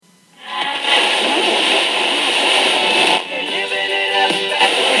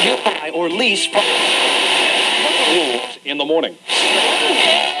police rules in the morning.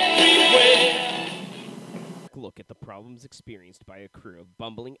 Look at the problems experienced by a crew of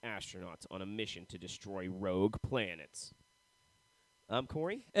bumbling astronauts on a mission to destroy rogue planets. I'm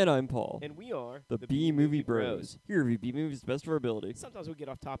Corey. And I'm Paul. And we are the B-Movie Bros. Here review B-movies to the best of our ability. Sometimes we get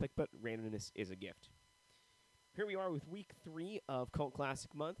off topic, but randomness is a gift. Here we are with week 3 of Cult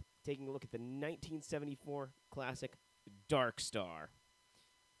Classic Month, taking a look at the 1974 classic Dark Star.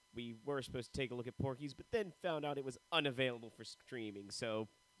 We were supposed to take a look at Porky's, but then found out it was unavailable for streaming, so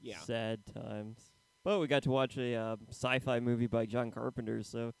yeah. Sad times. But we got to watch a sci-fi movie by John Carpenter,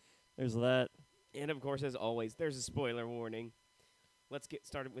 so there's that. And of course, as always, there's a spoiler warning. Let's get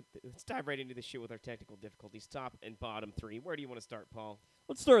started with. Let's dive right into the shit with our technical difficulties, top and bottom 3. Where do you want to start, Paul?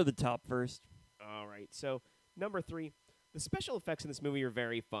 Let's start at the top first. All right. So number 3, the special effects in this movie are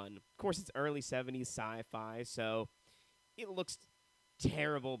very fun. Of course, it's early 70s sci-fi, so it looks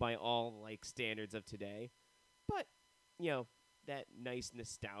terrible by all standards of today. But that nice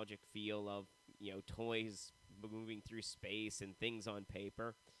nostalgic feel of toys moving through space and things on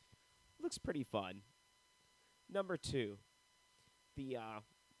paper looks pretty fun. Number 2. The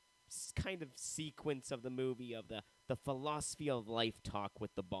kind of sequence of the movie of the philosophy of life talk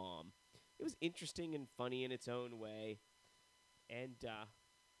with the bomb. It was interesting and funny in its own way. And,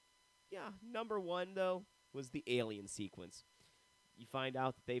 number 1, though, was the alien sequence. You find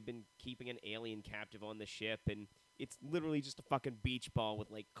out that they've been keeping an alien captive on the ship, and it's literally just a fucking beach ball with,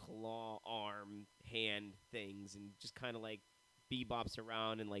 claw, arm, hand things, and just kind of, bebops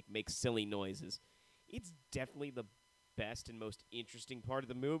around and, makes silly noises. It's definitely the best and most interesting part of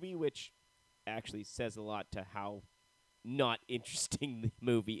the movie, which actually says a lot to how not interesting the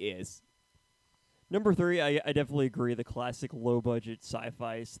movie is. Number 3, I definitely agree. The classic low-budget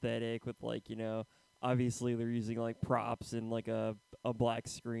sci-fi aesthetic with, obviously they're using, props and, a black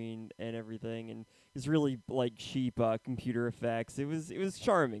screen and everything, and it's really, cheap computer effects. It was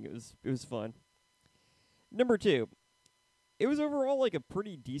charming. It was fun. Number 2. It was overall a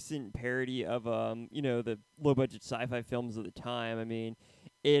pretty decent parody of the low budget sci-fi films of the time. I mean,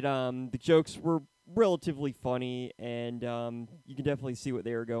 the jokes were relatively funny, and you can definitely see what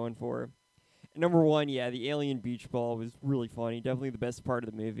they were going for. And number 1, the alien beach ball was really funny. Definitely the best part of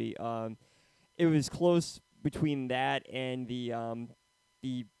the movie. It was close between that and the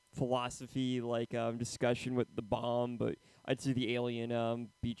philosophy discussion with the bomb, but I'd say the alien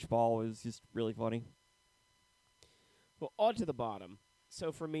beach ball was just really funny. Well, on to the bottom.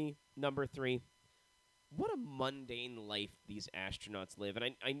 So for me, number 3, what a mundane life these astronauts live.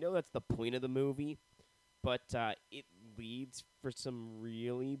 And I know that's the point of the movie, but it leads for some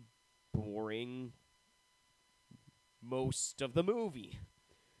really boring most of the movie.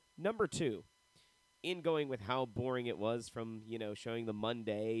 Number 2, in going with how boring it was from, showing the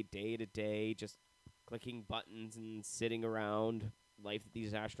Monday, day to day, just clicking buttons and sitting around life that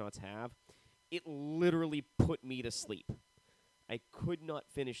these astronauts have, it literally put me to sleep. I could not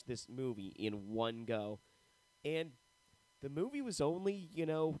finish this movie in one go. And the movie was only,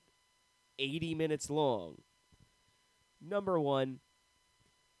 80 minutes long. Number 1,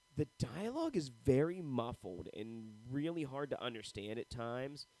 the dialogue is very muffled and really hard to understand at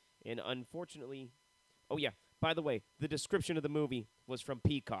times. And unfortunately, oh yeah, by the way, the description of the movie was from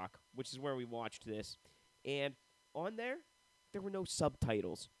Peacock, which is where we watched this. And on there were no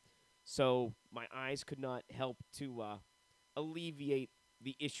subtitles. So my eyes could not help to alleviate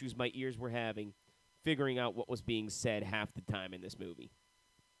the issues my ears were having figuring out what was being said half the time in this movie.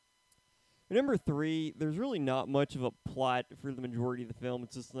 Number 3, there's really not much of a plot for the majority of the film.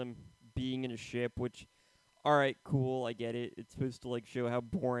 It's just them being in a ship, which, all right, cool, I get it. It's supposed to show how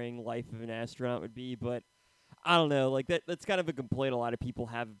boring life of an astronaut would be, but I don't know. That's kind of a complaint a lot of people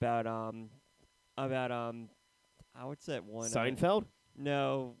have about what's that one? Seinfeld?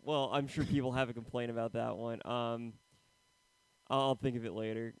 No, well, I'm sure people have a complaint about that one. I'll think of it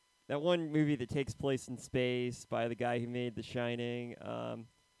later. That one movie that takes place in space by the guy who made The Shining.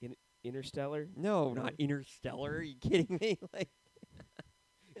 Interstellar? No, not Interstellar. Are you kidding me?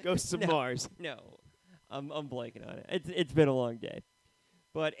 Ghosts of Mars. No, I'm blanking on it. It's been a long day.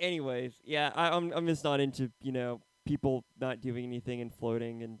 But anyways, I'm just not into people not doing anything and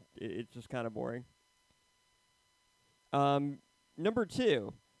floating, and it's just kind of boring. Number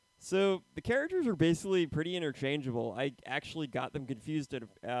 2. So the characters are basically pretty interchangeable. I actually got them confused at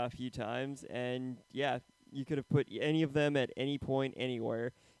a few times, and you could have put any of them at any point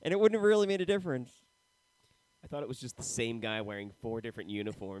anywhere, and it wouldn't have really made a difference. I thought it was just the same guy wearing 4 different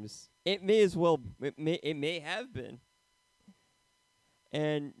uniforms. It may as well. It may have been.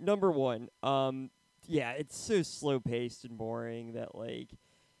 And number 1, it's so slow paced and boring that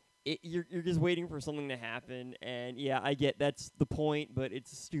you're just waiting for something to happen, and yeah, I get that's the point, but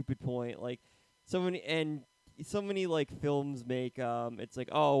it's a stupid point. Like so many like films make it's like,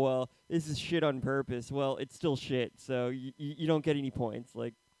 oh well, this is shit on purpose. Well, it's still shit, so you don't get any points.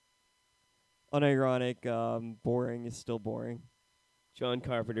 Like unironic, boring is still boring. John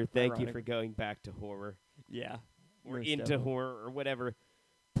Carpenter, thank you Ironic. for going back to horror Yeah, or most into definitely. horror or whatever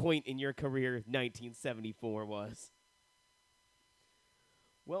point in your career 1974 was.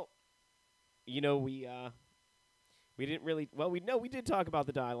 Well, we didn't really we did talk about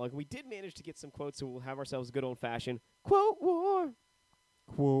the dialogue. We did manage to get some quotes, so we'll have ourselves a good old fashioned quote war.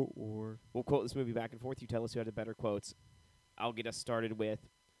 Quote war. We'll quote this movie back and forth. You tell us who had the better quotes. I'll get us started with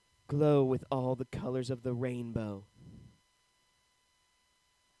glow with all the colors of the rainbow.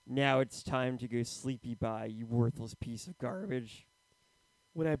 Now it's time to go sleepy bye, you worthless piece of garbage.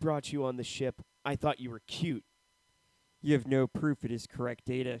 When I brought you on the ship, I thought you were cute. You have no proof it is correct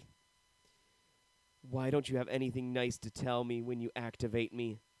data. Why don't you have anything nice to tell me when you activate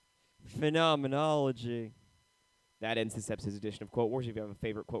me? Phenomenology. That ends this episode's edition of Quote Wars. If you have a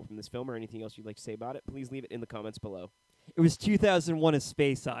favorite quote from this film or anything else you'd like to say about it, please leave it in the comments below. It was 2001: A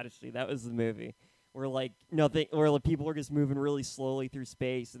Space Odyssey. That was the movie where like nothing, where like people are just moving really slowly through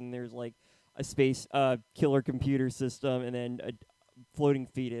space, and there's like a space killer computer system, and then a floating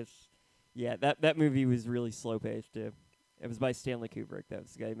fetus. Yeah, that movie was really slow paced too. It was by Stanley Kubrick. That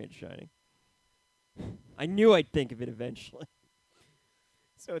was the guy who made Shining. I knew I'd think of it eventually.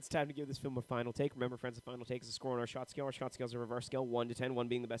 So it's time to give this film a final take. Remember, friends, the final take is a score on our shot scale. Our shot scale is a reverse scale, 1 to 10, 1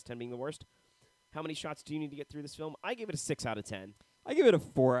 being the best, 10 being the worst. How many shots do you need to get through this film? I give it a 6 out of 10. I give it a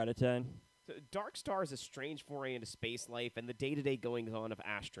 4 out of 10. So Dark Star is a strange foray into space life and the day-to-day goings-on of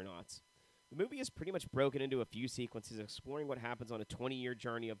astronauts. The movie is pretty much broken into a few sequences exploring what happens on a 20-year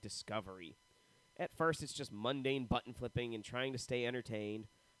journey of discovery. At first, it's just mundane button flipping and trying to stay entertained,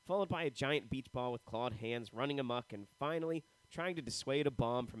 followed by a giant beach ball with clawed hands running amok, and finally, trying to dissuade a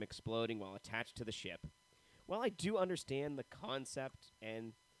bomb from exploding while attached to the ship. While I do understand the concept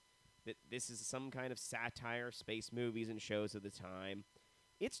and that this is some kind of satire of space movies and shows of the time,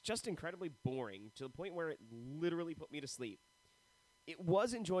 it's just incredibly boring to the point where it literally put me to sleep. It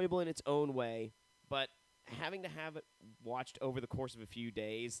was enjoyable in its own way, but having to have it watched over the course of a few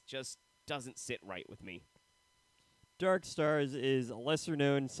days just doesn't sit right with me. Dark Stars is a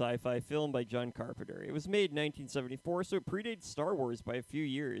lesser-known sci-fi film by John Carpenter. It was made in 1974, so it predates Star Wars by a few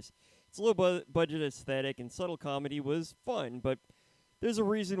years. Its low-budget aesthetic and subtle comedy was fun, but there's a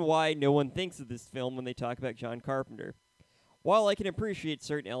reason why no one thinks of this film when they talk about John Carpenter. While I can appreciate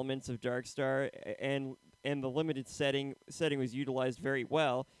certain elements of Dark Star and the limited setting was utilized very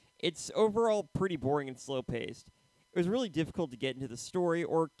well, it's overall pretty boring and slow-paced. It was really difficult to get into the story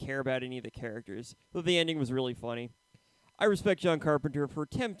or care about any of the characters, though the ending was really funny. I respect John Carpenter for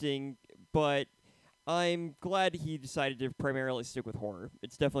attempting, but I'm glad he decided to primarily stick with horror.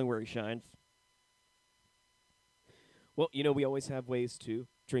 It's definitely where he shines. Well, we always have ways to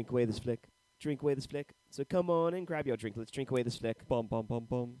drink away this flick. Drink away this flick. So come on and grab your drink. Let's drink away this flick. Bum bum bum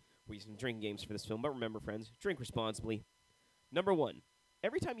bum. We use some drinking games for this film, but remember, friends, drink responsibly. Number 1,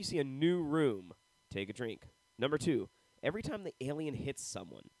 every time you see a new room, take a drink. Number 2, every time the alien hits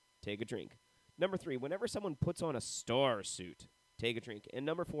someone, take a drink. Number 3, whenever someone puts on a star suit, take a drink. And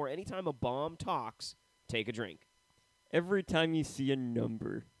number 4, anytime a bomb talks, take a drink. Every time you see a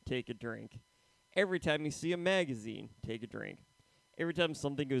number, take a drink. Every time you see a magazine, take a drink. Every time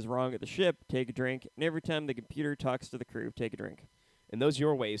something goes wrong at the ship, take a drink. And every time the computer talks to the crew, take a drink. And those are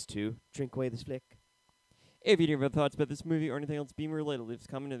your ways to drink away this flick. If you have thoughts about this movie or anything else Beamer related, leave us a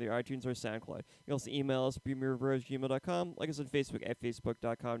comment in either iTunes or SoundCloud. You can also email us at beamerbros@gmail.com, like us on Facebook at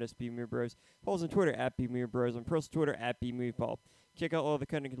facebook.com/beamerbros, follow us on Twitter at beamerbros, on personal Twitter at beamerpaul. Check out all the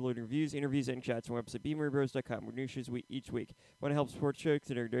content including reviews, interviews, and chats on our website beamerbros.com, where new shows each week. Want to help support the show?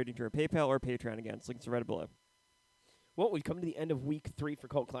 Consider donating to our PayPal or Patreon again. Links are right below. Well, we've come to the end of week 3 for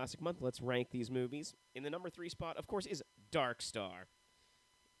Cult Classic Month. Let's rank these movies. In the number 3 spot, of course, is Dark Star.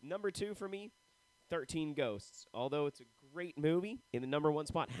 Number 2 for me, 13 Ghosts. Although it's a great movie, in the number 1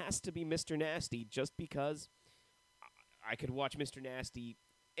 spot has to be Mr. Nasty, just because I could watch Mr. Nasty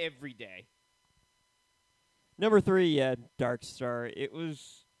every day. Number 3, yeah, Dark Star. It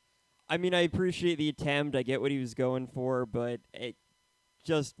was, I mean, I appreciate the attempt. I get what he was going for, but it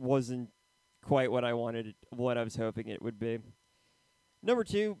just wasn't quite what I wanted, what I was hoping it would be. Number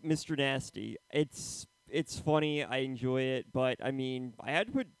 2, Mr. Nasty. It's funny. I enjoy it, but I mean, I had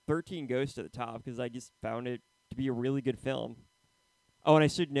to put 13 Ghosts at the top because I just found it to be a really good film. Oh, and I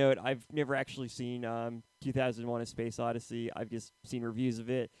should note, I've never actually seen 2001: A Space Odyssey. I've just seen reviews of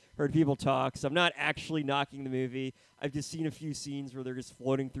it, heard people talk, so I'm not actually knocking the movie. I've just seen a few scenes where they're just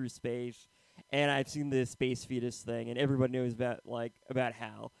floating through space, and I've seen the space fetus thing, and everyone knows about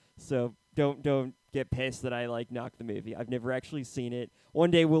Hal. So don't get pissed that I knock the movie. I've never actually seen it.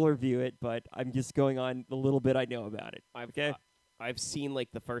 One day we'll review it, but I'm just going on the little bit I know about it. Okay. I've seen like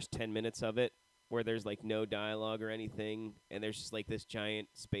the first 10 minutes of it where there's like no dialogue or anything, and there's just like this giant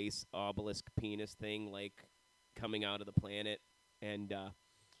space obelisk penis thing like coming out of the planet, and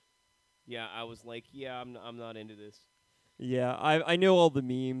yeah, I was like, yeah, I'm not into this. Yeah, I know all the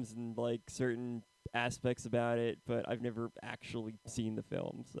memes and certain aspects about it, but I've never actually seen the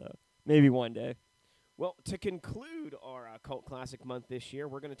film, so maybe one day. Well, to conclude our cult classic month this year,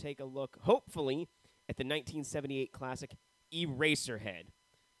 we're going to take a look, hopefully, at the 1978 classic Eraserhead.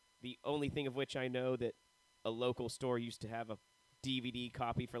 The only thing of which I know that a local store used to have a DVD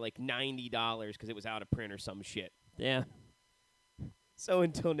copy for like $90 because it was out of print or some shit. Yeah. So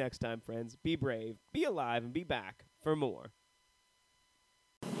until next time, friends, be brave, be alive, and be back for more.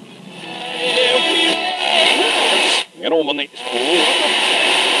 You know, when they...